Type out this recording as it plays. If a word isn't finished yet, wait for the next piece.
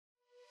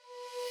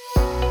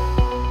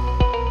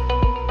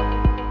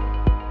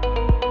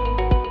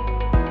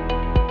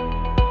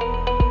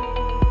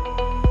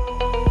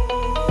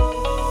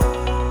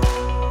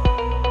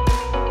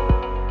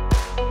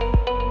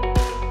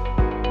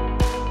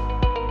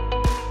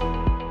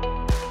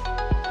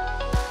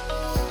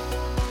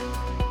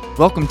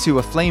Welcome to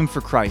Aflame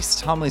for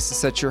Christ, homilies to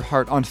set your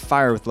heart on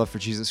fire with love for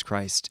Jesus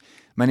Christ.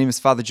 My name is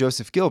Father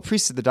Joseph Gill,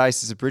 priest of the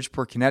Diocese of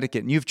Bridgeport,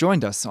 Connecticut, and you've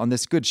joined us on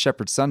this Good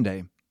Shepherd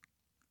Sunday.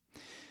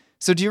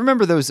 So do you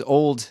remember those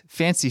old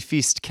Fancy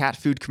Feast cat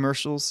food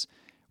commercials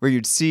where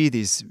you'd see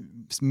these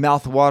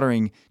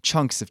mouth-watering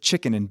chunks of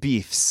chicken and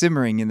beef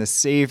simmering in the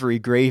savory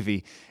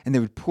gravy, and they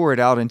would pour it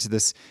out into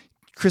this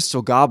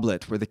crystal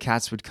goblet where the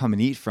cats would come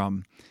and eat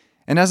from?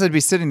 And as I'd be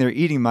sitting there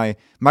eating my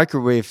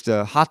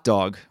microwaved hot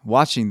dog,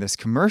 watching this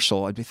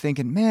commercial, I'd be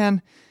thinking,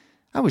 man,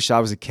 I wish I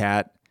was a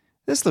cat.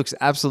 This looks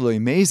absolutely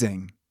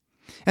amazing.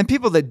 And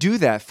people that do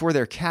that for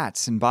their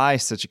cats and buy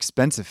such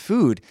expensive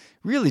food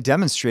really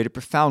demonstrate a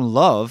profound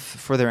love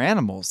for their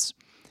animals.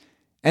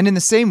 And in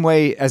the same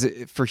way as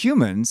for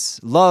humans,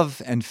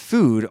 love and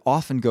food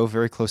often go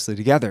very closely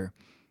together.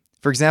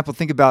 For example,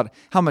 think about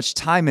how much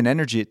time and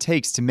energy it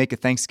takes to make a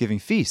Thanksgiving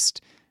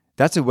feast.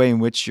 That's a way in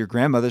which your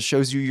grandmother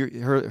shows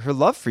you her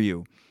love for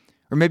you.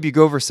 Or maybe you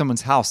go over to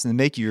someone's house and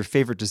they make you your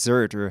favorite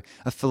dessert or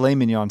a filet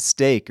mignon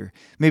steak, or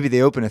maybe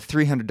they open a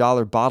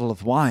 $300 bottle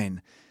of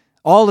wine.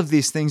 All of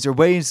these things are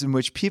ways in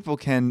which people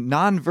can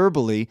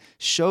non-verbally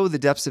show the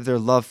depths of their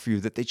love for you,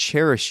 that they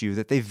cherish you,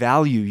 that they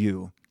value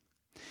you.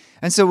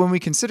 And so when we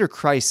consider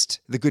Christ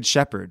the Good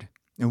Shepherd,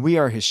 and we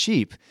are his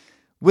sheep,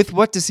 with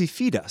what does he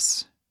feed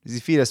us? Does he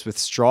feed us with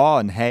straw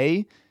and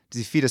hay? Does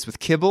he feed us with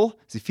kibble?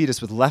 Does he feed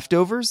us with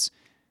leftovers?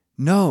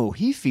 No,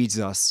 he feeds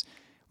us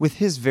with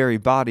his very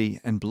body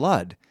and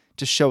blood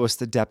to show us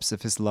the depths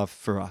of his love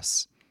for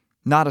us.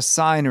 Not a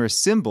sign or a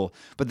symbol,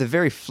 but the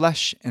very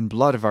flesh and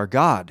blood of our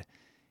God.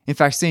 In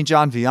fact, St.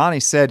 John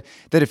Vianney said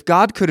that if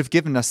God could have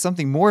given us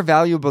something more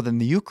valuable than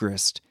the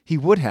Eucharist, he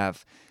would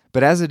have.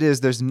 But as it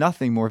is, there's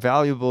nothing more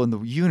valuable in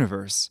the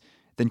universe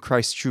than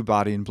Christ's true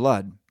body and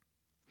blood.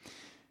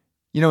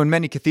 You know, in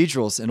many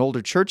cathedrals and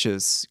older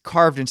churches,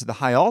 carved into the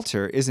high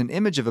altar is an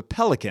image of a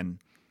pelican.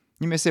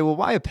 You may say, well,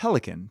 why a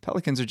pelican?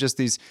 Pelicans are just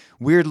these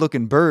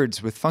weird-looking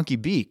birds with funky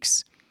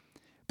beaks.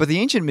 But the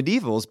ancient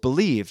medievals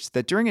believed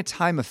that during a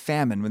time of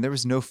famine, when there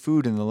was no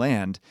food in the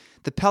land,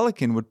 the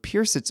pelican would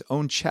pierce its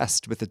own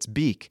chest with its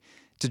beak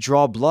to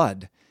draw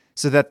blood,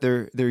 so that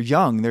their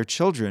young, their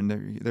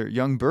children, their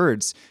young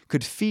birds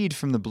could feed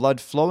from the blood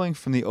flowing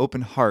from the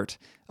open heart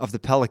of the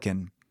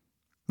pelican.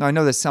 Now, I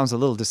know this sounds a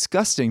little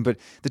disgusting, but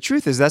the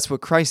truth is that's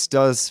what Christ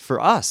does for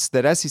us,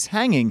 that as he's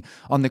hanging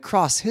on the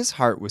cross, his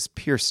heart was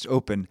pierced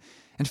open,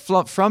 and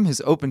from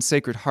his open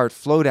sacred heart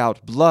flowed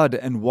out blood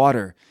and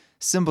water,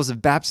 symbols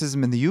of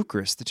baptism and the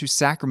Eucharist, the two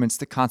sacraments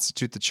that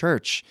constitute the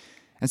church.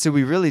 And so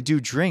we really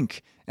do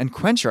drink and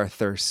quench our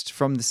thirst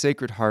from the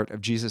sacred heart of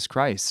Jesus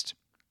Christ.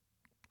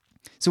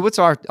 So what's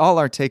all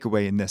our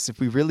takeaway in this, if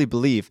we really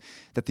believe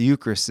that the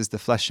Eucharist is the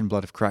flesh and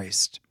blood of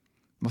Christ?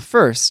 Well,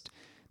 first,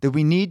 that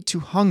we need to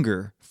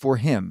hunger for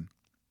him.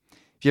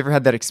 Have you ever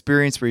had that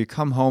experience where you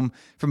come home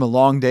from a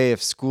long day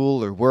of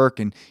school or work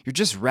and you're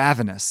just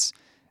ravenous?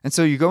 And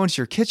so you go into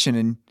your kitchen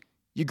and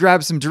you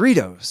grab some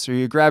Doritos or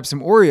you grab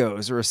some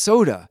Oreos or a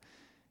soda.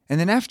 And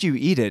then after you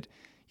eat it,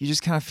 you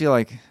just kind of feel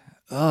like,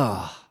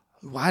 ugh,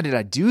 why did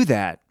I do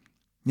that?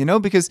 You know,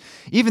 because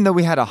even though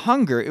we had a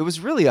hunger, it was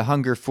really a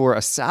hunger for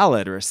a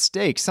salad or a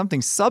steak,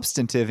 something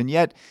substantive, and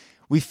yet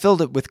we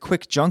filled it with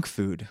quick junk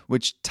food,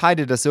 which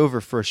tided us over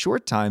for a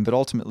short time, but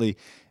ultimately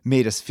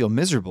made us feel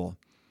miserable.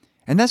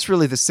 And that's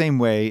really the same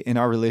way in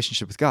our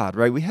relationship with God,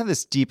 right? We have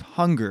this deep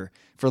hunger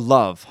for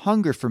love,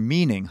 hunger for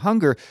meaning,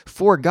 hunger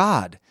for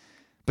God.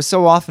 But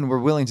so often we're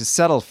willing to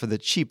settle for the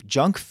cheap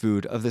junk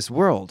food of this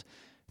world.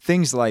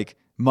 Things like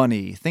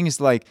money,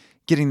 things like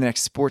getting the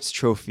next sports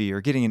trophy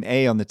or getting an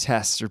A on the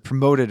test or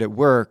promoted at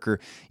work or,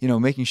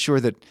 making sure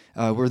that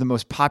we're the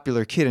most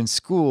popular kid in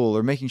school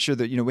or making sure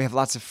that, we have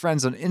lots of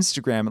friends on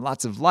Instagram and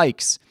lots of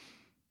likes.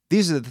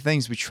 These are the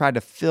things we try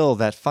to fill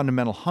that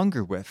fundamental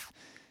hunger with.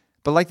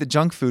 But like the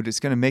junk food, it's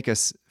going to make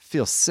us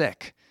feel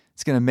sick.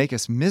 It's going to make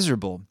us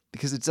miserable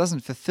because it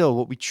doesn't fulfill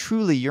what we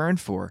truly yearn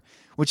for,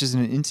 which is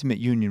an intimate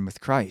union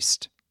with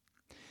Christ.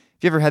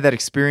 Have you ever had that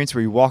experience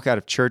where you walk out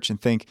of church and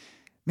think,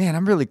 man,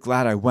 I'm really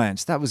glad I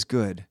went. That was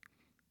good.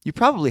 You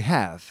probably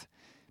have,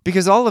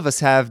 because all of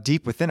us have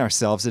deep within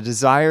ourselves a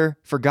desire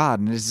for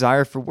God and a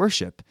desire for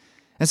worship.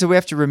 And so we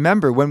have to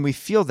remember when we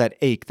feel that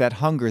ache, that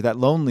hunger, that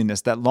loneliness,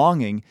 that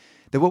longing,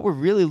 that what we're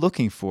really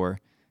looking for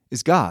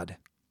is God.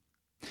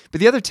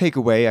 But the other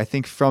takeaway, I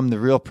think, from the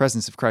real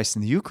presence of Christ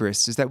in the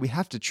Eucharist is that we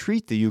have to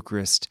treat the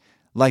Eucharist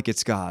like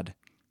it's God.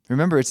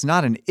 Remember, it's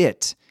not an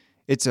it,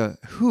 it's a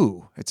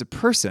who, it's a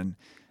person.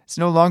 It's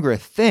no longer a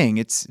thing,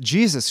 it's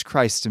Jesus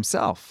Christ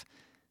himself.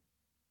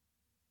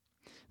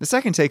 The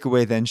second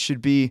takeaway then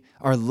should be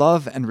our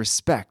love and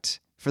respect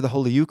for the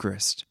Holy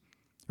Eucharist.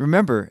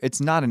 Remember, it's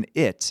not an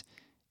it,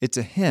 it's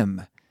a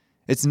him.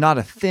 It's not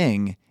a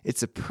thing,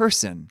 it's a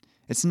person.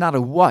 It's not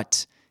a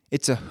what,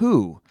 it's a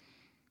who.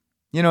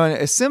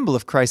 A symbol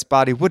of Christ's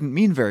body wouldn't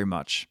mean very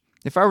much.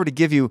 If I were to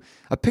give you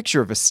a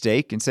picture of a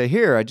steak and say,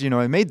 here,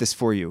 I made this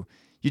for you,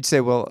 you'd say,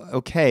 well,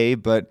 okay,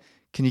 but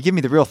can you give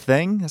me the real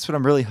thing? That's what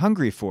I'm really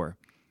hungry for.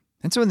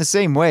 And so in the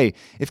same way,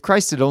 if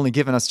Christ had only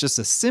given us just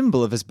a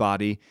symbol of his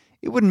body,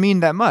 it wouldn't mean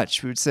that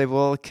much. We would say,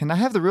 well, can I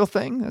have the real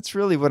thing? That's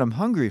really what I'm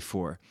hungry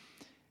for.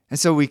 And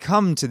so we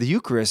come to the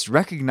Eucharist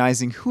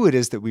recognizing who it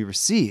is that we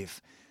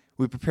receive.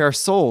 We prepare our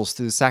souls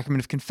through the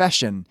sacrament of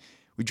confession.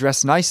 We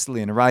dress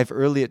nicely and arrive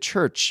early at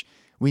church.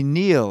 We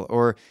kneel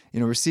or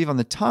receive on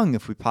the tongue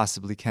if we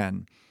possibly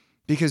can,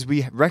 because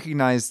we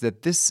recognize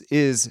that this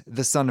is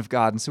the Son of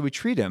God, and so we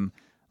treat him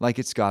like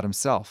it's God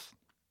himself.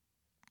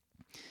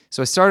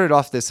 So I started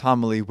off this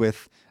homily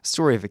with a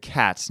story of a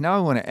cat. Now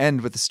I want to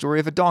end with the story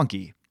of a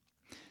donkey.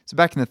 So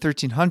back in the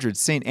 1300s,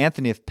 St.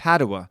 Anthony of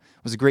Padua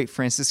was a great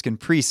Franciscan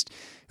priest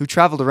who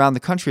traveled around the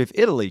country of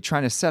Italy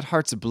trying to set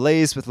hearts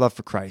ablaze with love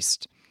for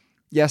Christ.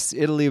 Yes,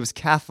 Italy was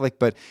Catholic,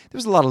 but there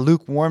was a lot of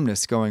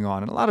lukewarmness going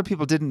on, and a lot of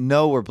people didn't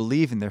know or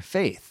believe in their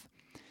faith.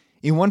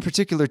 In one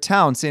particular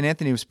town, St.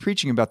 Anthony was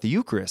preaching about the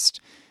Eucharist,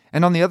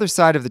 and on the other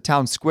side of the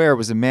town square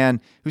was a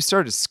man who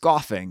started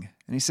scoffing,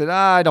 and he said,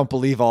 I don't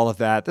believe all of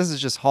that. This is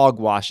just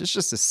hogwash. It's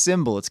just a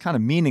symbol. It's kind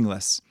of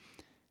meaningless.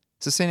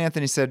 So St.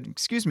 Anthony said,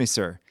 excuse me,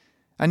 sir.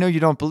 I know you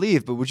don't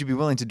believe, but would you be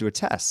willing to do a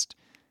test?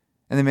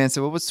 And the man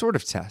said, well, what sort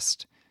of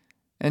test?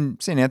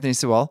 And St. Anthony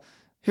said, well,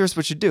 here's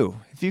what you do.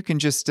 If you can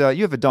just,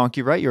 you have a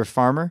donkey, right? You're a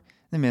farmer?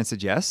 And the man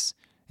said, yes.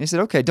 And he said,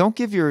 okay, don't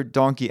give your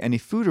donkey any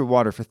food or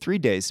water for 3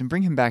 days and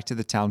bring him back to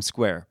the town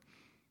square.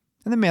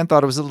 And the man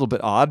thought it was a little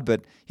bit odd,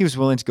 but he was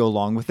willing to go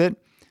along with it.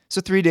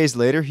 So 3 days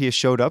later, he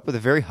showed up with a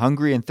very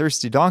hungry and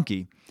thirsty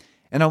donkey.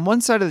 And on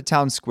one side of the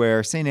town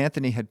square, St.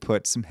 Anthony had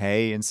put some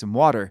hay and some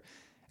water.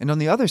 And on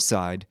the other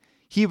side,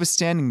 he was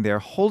standing there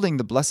holding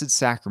the Blessed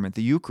Sacrament,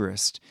 the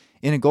Eucharist,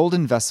 in a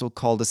golden vessel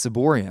called a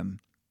ciborium.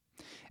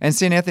 And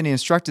St. Anthony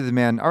instructed the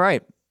man, all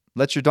right,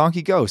 let your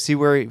donkey go, see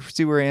where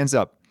he ends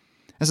up.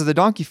 And so the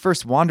donkey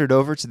first wandered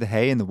over to the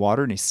hay and the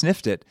water, and he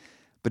sniffed it,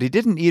 but he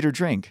didn't eat or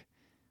drink.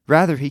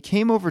 Rather, he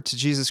came over to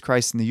Jesus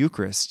Christ in the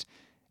Eucharist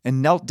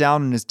and knelt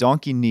down on his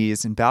donkey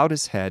knees and bowed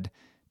his head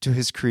to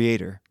his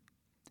Creator.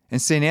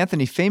 And St.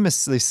 Anthony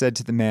famously said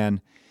to the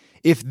man,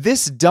 if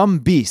this dumb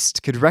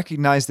beast could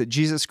recognize that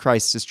Jesus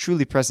Christ is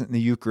truly present in the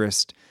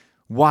Eucharist,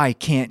 why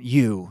can't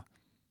you?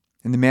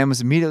 And the man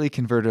was immediately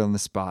converted on the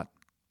spot.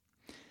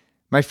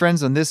 My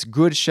friends, on this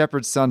Good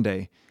Shepherd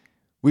Sunday,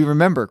 we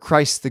remember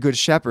Christ the Good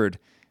Shepherd,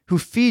 who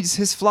feeds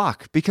his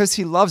flock because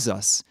he loves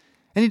us.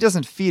 And he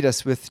doesn't feed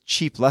us with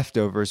cheap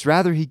leftovers.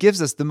 Rather, he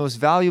gives us the most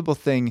valuable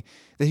thing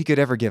that he could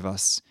ever give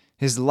us,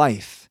 his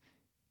life,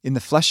 in the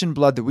flesh and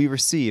blood that we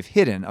receive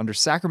hidden under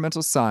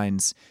sacramental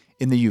signs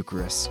in the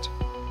Eucharist.